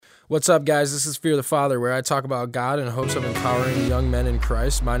What's up, guys? This is Fear the Father, where I talk about God in hopes of empowering young men in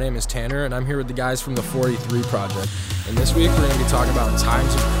Christ. My name is Tanner, and I'm here with the guys from the 43 Project. And this week, we're going to be talking about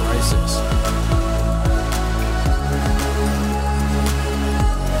times of crisis.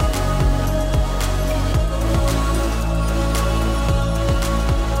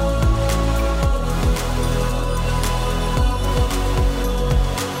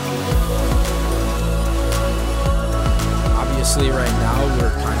 Right now, we're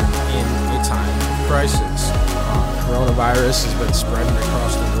kind of in a time of crisis. Coronavirus has been spreading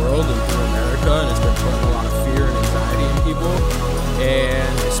across the world and through America, and it's been putting a lot of fear and anxiety in people,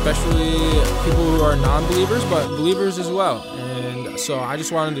 and especially people who are non-believers, but believers as well. And so I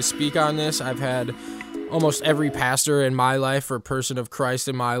just wanted to speak on this. I've had almost every pastor in my life or person of Christ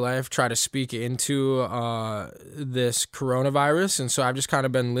in my life try to speak into this coronavirus, and so I've just kind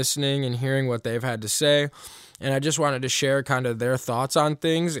of been listening and hearing what they've had to say. And I just wanted to share kind of their thoughts on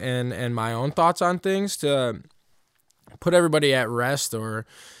things and my own thoughts on things to put everybody at rest or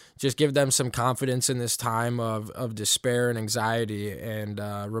just give them some confidence in this time of despair and anxiety, and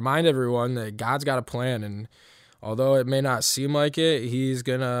remind everyone that God's got a plan. And although it may not seem like it, He's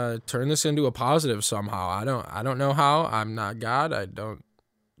going to turn this into a positive somehow. I don't know how. I'm not God. I don't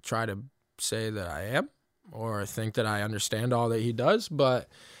try to say that I am or think that I understand all that He does, but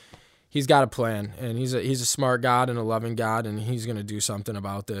He's got a plan, and he's a smart God and a loving God, and He's going to do something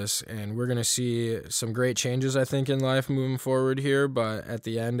about this. And we're going to see some great changes, I think, in life moving forward here. But at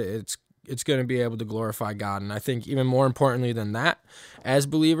the end, it's going to be able to glorify God. And I think even more importantly than that, as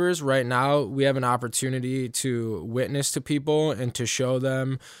believers right now, we have an opportunity to witness to people and to show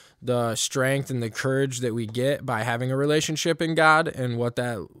them the strength and the courage that we get by having a relationship in God, and what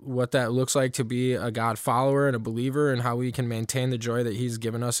that looks like to be a God follower and a believer, and how we can maintain the joy that He's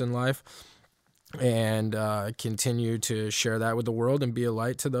given us in life, and continue to share that with the world and be a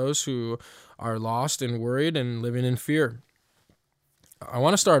light to those who are lost and worried and living in fear. I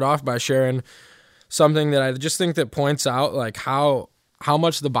want to start off by sharing something that I just think that points out like how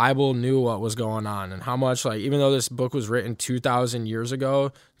much the Bible knew what was going on, and how much, like, even though this book was written 2,000 years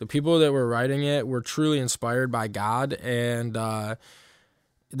ago, the people that were writing it were truly inspired by God. And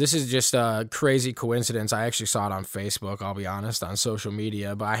this is just a crazy coincidence. I actually saw it on Facebook, I'll be honest, on social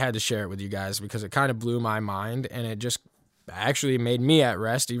media, but I had to share it with you guys because it kind of blew my mind, and it just actually made me at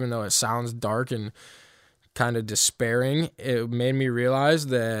rest, even though it sounds dark and kind of despairing. It made me realize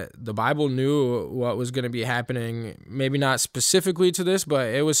that the Bible knew what was going to be happening, maybe not specifically to this, but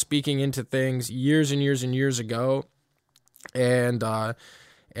it was speaking into things years and years and years ago. And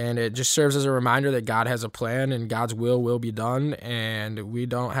it just serves as a reminder that God has a plan and God's will be done, and we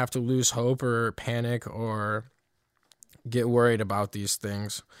don't have to lose hope or panic or get worried about these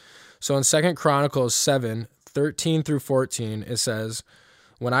things. So in 2 Chronicles 7:13 through 14, it says,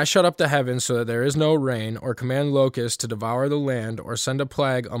 "When I shut up the heavens so that there is no rain, or command locusts to devour the land, or send a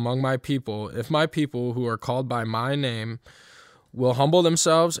plague among my people, if my people who are called by my name will humble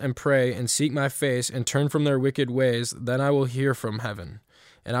themselves and pray and seek my face and turn from their wicked ways, then I will hear from heaven,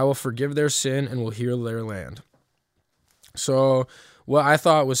 and I will forgive their sin and will heal their land." So what I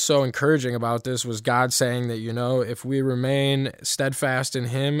thought was so encouraging about this was God saying that, if we remain steadfast in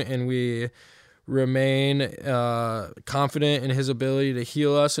Him and we remain confident in His ability to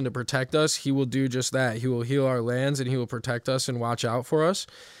heal us and to protect us, He will do just that. He will heal our lands, and He will protect us and watch out for us.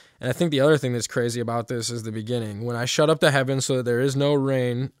 And I think the other thing that's crazy about this is the beginning. When I shut up the heavens so that there is no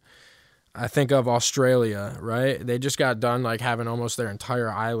rain, I think of Australia, right? They just got done like having almost their entire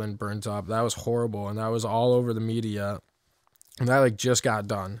island burnt up. That was horrible, and that was all over the media. And that just got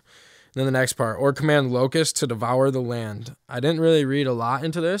done. Then the next part, or command locusts to devour the land. I didn't really read a lot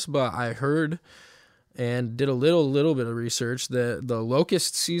into this, but I heard and did a little bit of research that the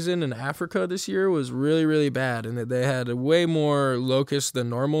locust season in Africa this year was really, really bad, and that they had way more locusts than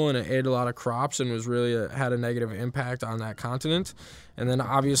normal, and it ate a lot of crops and was really had a negative impact on that continent. And then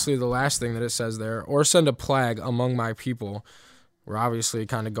obviously the last thing that it says there, or send a plague among my people. We're obviously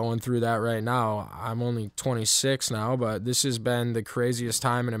kind of going through that right now. I'm only 26 now, but this has been the craziest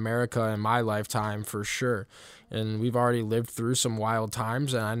time in America in my lifetime for sure. And we've already lived through some wild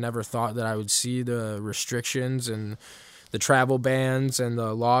times, and I never thought that I would see the restrictions and the travel bans and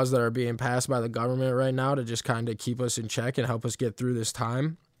the laws that are being passed by the government right now to just kind of keep us in check and help us get through this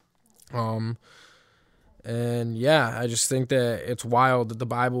time. And yeah, I just think that it's wild that the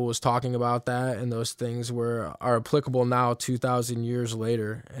Bible was talking about that, and those things are applicable now 2,000 years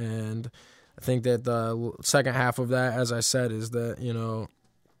later. And I think that the second half of that, as I said, is that,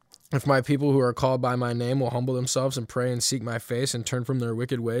 if my people who are called by my name will humble themselves and pray and seek my face and turn from their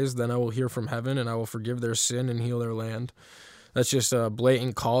wicked ways, then I will hear from heaven and I will forgive their sin and heal their land. That's just a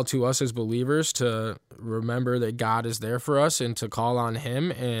blatant call to us as believers to remember that God is there for us and to call on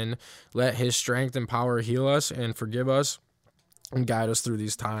him and let his strength and power heal us and forgive us and guide us through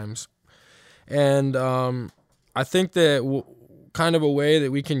these times. And I think that kind of a way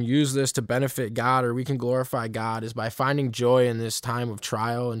that we can use this to benefit God or we can glorify God is by finding joy in this time of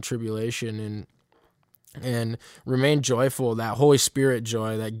trial and tribulation and remain joyful, that Holy Spirit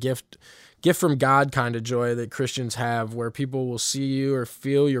joy, that gift from God kind of joy that Christians have, where people will see you or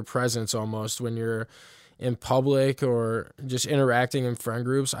feel your presence almost when you're in public or just interacting in friend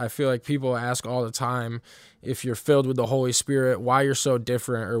groups. I feel like people ask all the time if you're filled with the Holy Spirit, why you're so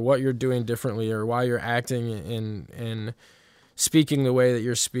different or what you're doing differently or why you're acting in speaking the way that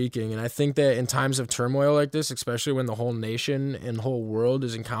you're speaking. And I think that in times of turmoil like this, especially when the whole nation and whole world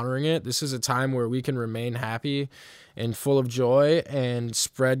is encountering it, this is a time where we can remain happy and full of joy and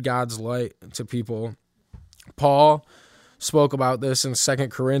spread God's light to people. Paul spoke about this in 2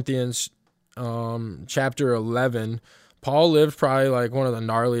 Corinthians chapter 11. Paul lived probably like one of the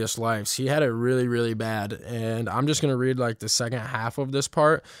gnarliest lives. He had it really, really bad. And I'm just going to read like the second half of this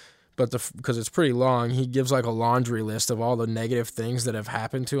part, but because it's pretty long, he gives like a laundry list of all the negative things that have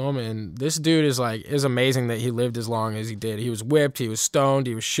happened to him. And this dude is amazing that he lived as long as he did. He was whipped, he was stoned,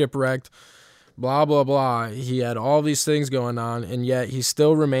 he was shipwrecked, blah, blah, blah. He had all these things going on, and yet he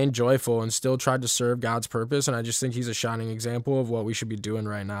still remained joyful and still tried to serve God's purpose. And I just think he's a shining example of what we should be doing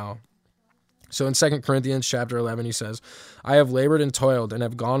right now. So in 2 Corinthians chapter 11, he says, I have labored and toiled and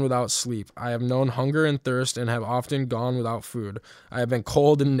have gone without sleep. I have known hunger and thirst and have often gone without food. I have been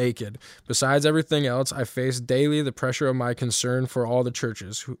cold and naked. Besides everything else, I face daily the pressure of my concern for all the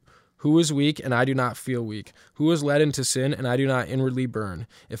churches. Who is weak, and I do not feel weak? Who is led into sin, and I do not inwardly burn?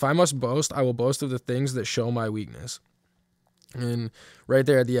 If I must boast, I will boast of the things that show my weakness. And right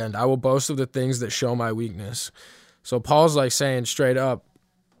there at the end, I will boast of the things that show my weakness. So Paul's like saying straight up,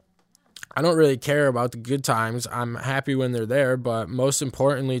 I don't really care about the good times. I'm happy when they're there, but most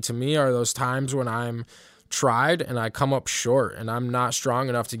importantly to me are those times when I'm tried and I come up short and I'm not strong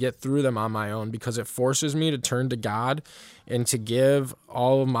enough to get through them on my own, because it forces me to turn to God and to give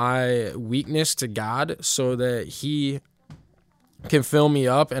all of my weakness to God so that he can fill me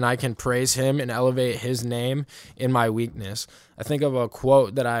up and I can praise him and elevate his name in my weakness. I think of a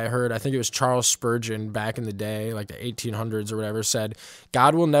quote that I heard, I think it was Charles Spurgeon back in the day, like the 1800s or whatever, said,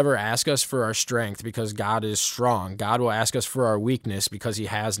 God will never ask us for our strength because God is strong. God will ask us for our weakness because he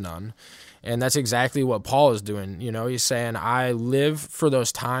has none. And that's exactly what Paul is doing. You know, he's saying, I live for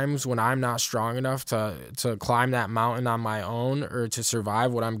those times when I'm not strong enough to climb that mountain on my own or to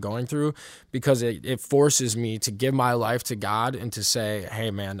survive what I'm going through, because it forces me to give my life to God and to say,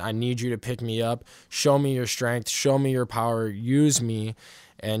 hey, man, I need you to pick me up. Show me your strength. Show me your power. Use me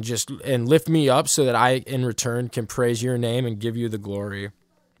and lift me up so that I, in return, can praise your name and give you the glory.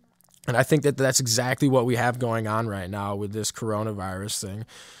 And I think that that's exactly what we have going on right now with this coronavirus thing.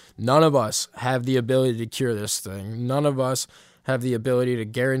 None of us have the ability to cure this thing. None of us have the ability to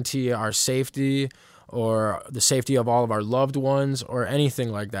guarantee our safety or the safety of all of our loved ones or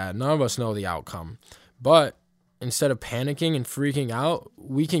anything like that. None of us know the outcome. But instead of panicking and freaking out,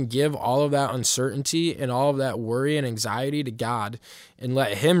 we can give all of that uncertainty and all of that worry and anxiety to God and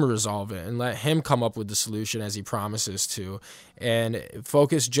let him resolve it and let him come up with the solution as he promises to, and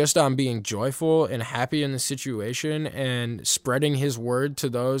focus just on being joyful and happy in the situation and spreading his word to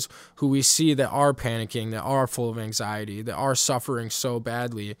those who we see that are panicking, that are full of anxiety, that are suffering so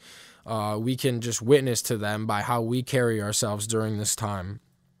badly. We can just witness to them by how we carry ourselves during this time.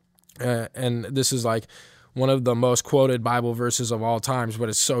 And this is like one of the most quoted Bible verses of all times, but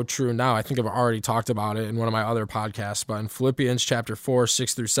it's so true now. I think I've already talked about it in one of my other podcasts, but in Philippians chapter 4,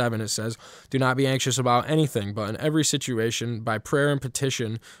 6-7, it says, do not be anxious about anything, but in every situation, by prayer and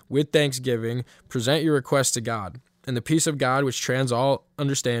petition, with thanksgiving, present your requests to God. And the peace of God, which transcends all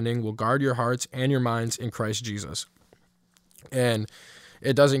understanding, will guard your hearts and your minds in Christ Jesus. And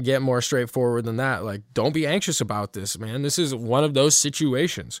it doesn't get more straightforward than that. Like, don't be anxious about this, man. This is one of those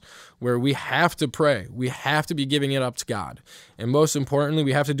situations where we have to pray. We have to be giving it up to God. And most importantly,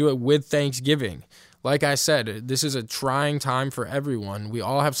 we have to do it with thanksgiving. Like I said, this is a trying time for everyone. We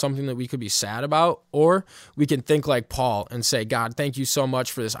all have something that we could be sad about, or we can think like Paul and say, God, thank you so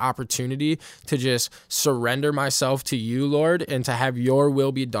much for this opportunity to just surrender myself to you, Lord, and to have your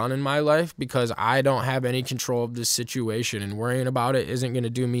will be done in my life, because I don't have any control of this situation, and worrying about it isn't going to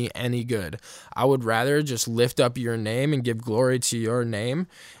do me any good. I would rather just lift up your name and give glory to your name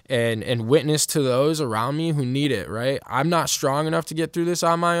and witness to those around me who need it, right? I'm not strong enough to get through this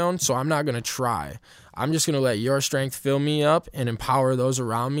on my own, so I'm not going to try. I'm just going to let your strength fill me up and empower those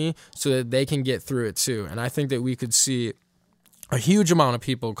around me so that they can get through it too. And I think that we could see A huge amount of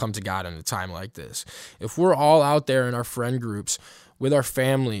people come to God in a time like this. If we're all out there in our friend groups, with our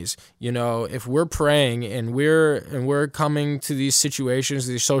families, if we're praying and we're coming to these situations,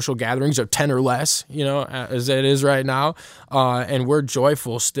 these social gatherings of 10 or less, as it is right now, and we're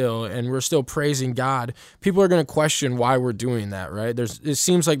joyful still, and we're still praising God, people are going to question why we're doing that, right? It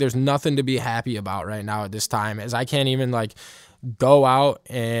seems like there's nothing to be happy about right now at this time, as I can't even go out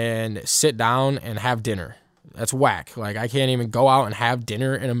and sit down and have dinner. That's whack. I can't even go out and have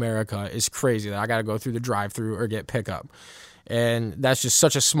dinner in America. It's crazy that I got to go through the drive-thru or get pickup. And that's just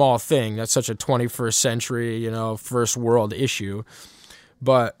such a small thing. That's such a 21st century, first world issue.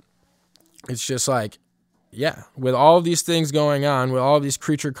 But it's just with all of these things going on, with all of these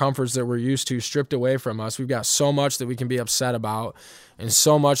creature comforts that we're used to stripped away from us, we've got so much that we can be upset about and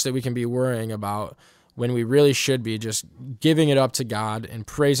so much that we can be worrying about, when we really should be just giving it up to God and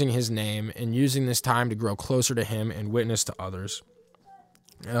praising his name and using this time to grow closer to him and witness to others.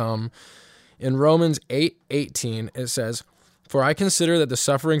 In Romans 8:18, it says, "For I consider that the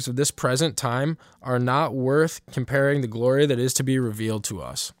sufferings of this present time are not worth comparing the glory that is to be revealed to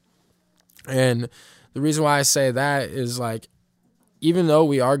us." And the reason why I say that is even though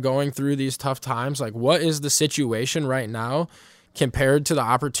we are going through these tough times, what is the situation right now compared to the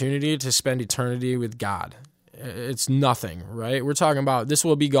opportunity to spend eternity with God? It's nothing, right? We're talking about this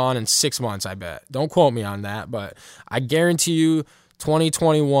will be gone in 6 months, I bet. Don't quote me on that, but I guarantee you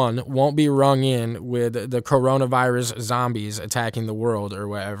 2021 won't be rung in with the coronavirus zombies attacking the world or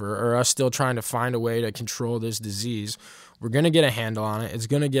whatever, or us still trying to find a way to control this disease. We're going to get a handle on it. It's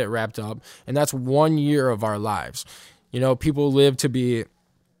going to get wrapped up, and that's 1 year of our lives. People live to be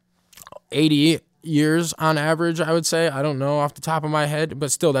 80 years on average, I would say. I don't know off the top of my head,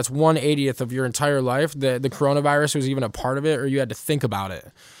 but still, that's 1/80th of your entire life that the coronavirus was even a part of it, or you had to think about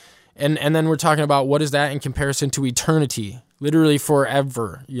it. And then we're talking about what is that in comparison to eternity? Literally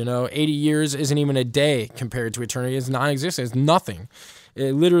forever. 80 years isn't even a day compared to eternity. It's non-existent. It's nothing.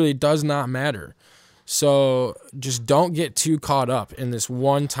 It literally does not matter. So just don't get too caught up in this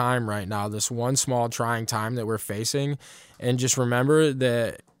one time right now, this one small trying time that we're facing, and just remember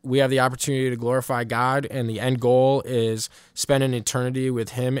that we have the opportunity to glorify God, and the end goal is spending eternity with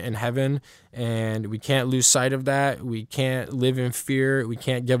him in heaven, and we can't lose sight of that. We can't live in fear. We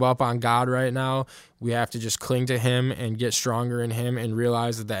can't give up on God right now. We have to just cling to him and get stronger in him and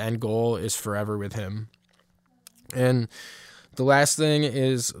realize that the end goal is forever with him. And the last thing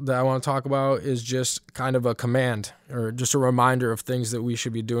that I want to talk about is just kind of a command, or just a reminder of things that we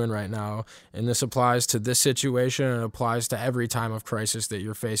should be doing right now. And this applies to this situation, and it applies to every time of crisis that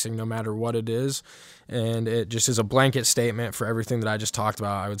you're facing, no matter what it is. And it just is a blanket statement for everything that I just talked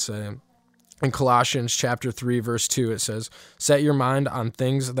about, I would say. In Colossians chapter 3, verse 2, it says, "Set your mind on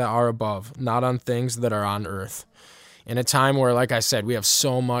things that are above, not on things that are on earth." In a time where, like I said, we have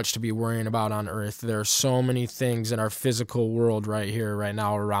so much to be worrying about on earth. There are so many things in our physical world right here, right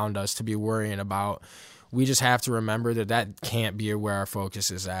now around us to be worrying about. We just have to remember that can't be where our focus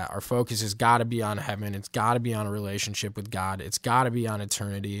is at. Our focus has got to be on heaven. It's got to be on a relationship with God. It's got to be on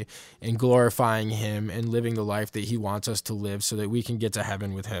eternity and glorifying him and living the life that he wants us to live so that we can get to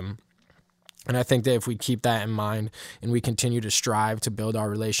heaven with him. And I think that if we keep that in mind and we continue to strive to build our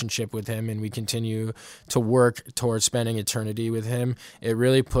relationship with him and we continue to work towards spending eternity with him, it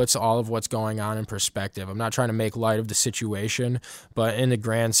really puts all of what's going on in perspective. I'm not trying to make light of the situation, but in the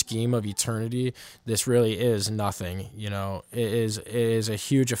grand scheme of eternity, this really is nothing. It is a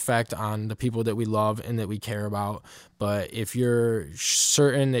huge effect on the people that we love and that we care about. But if you're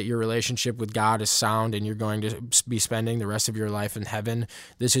certain that your relationship with God is sound and you're going to be spending the rest of your life in heaven,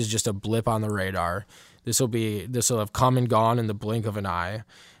 this is just a blip on the radar. This will have come and gone in the blink of an eye.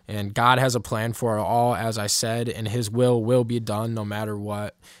 And God has a plan for it all, as I said, and his will be done no matter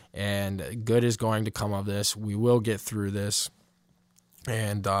what. And good is going to come of this. We will get through this.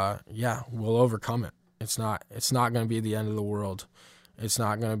 And we'll overcome it. It's not going to be the end of the world. It's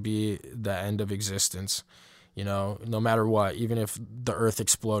not going to be the end of existence. No matter what, even if the earth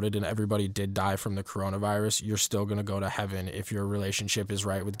exploded and everybody did die from the coronavirus, you're still going to go to heaven if your relationship is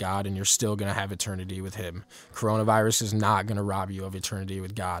right with God, and you're still going to have eternity with him. Coronavirus is not going to rob you of eternity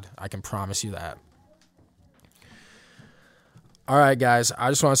with God. I can promise you that. All right, guys, I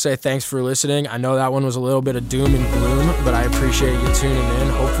just want to say thanks for listening. I know that one was a little bit of doom and gloom, but I appreciate you tuning in.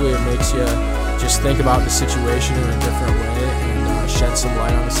 Hopefully it makes you just think about the situation in a different way and shed some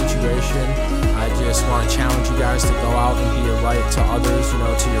light on the situation. I just want to challenge you guys to go out and be a light to others,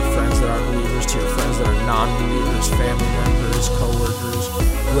 to your friends that are believers, to your friends that are non-believers, family members, co-workers,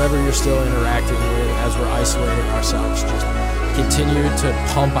 whoever you're still interacting with as we're isolating ourselves. Just continue to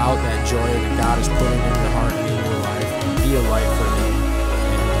pump out that joy that God is putting in your heart and in your life. Be be a light for Him.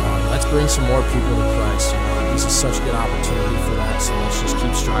 And let's bring some more people to Christ. This is such a good opportunity for that, so let's just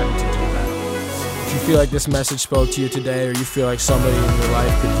keep striving to do that. If you feel like this message spoke to you today, or you feel like somebody in your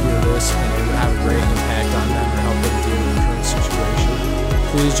life could hear this and it would have a great impact on them or help them deal with the current situation,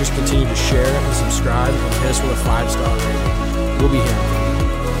 please just continue to share and subscribe and hit us with a 5-star rating. We'll be here.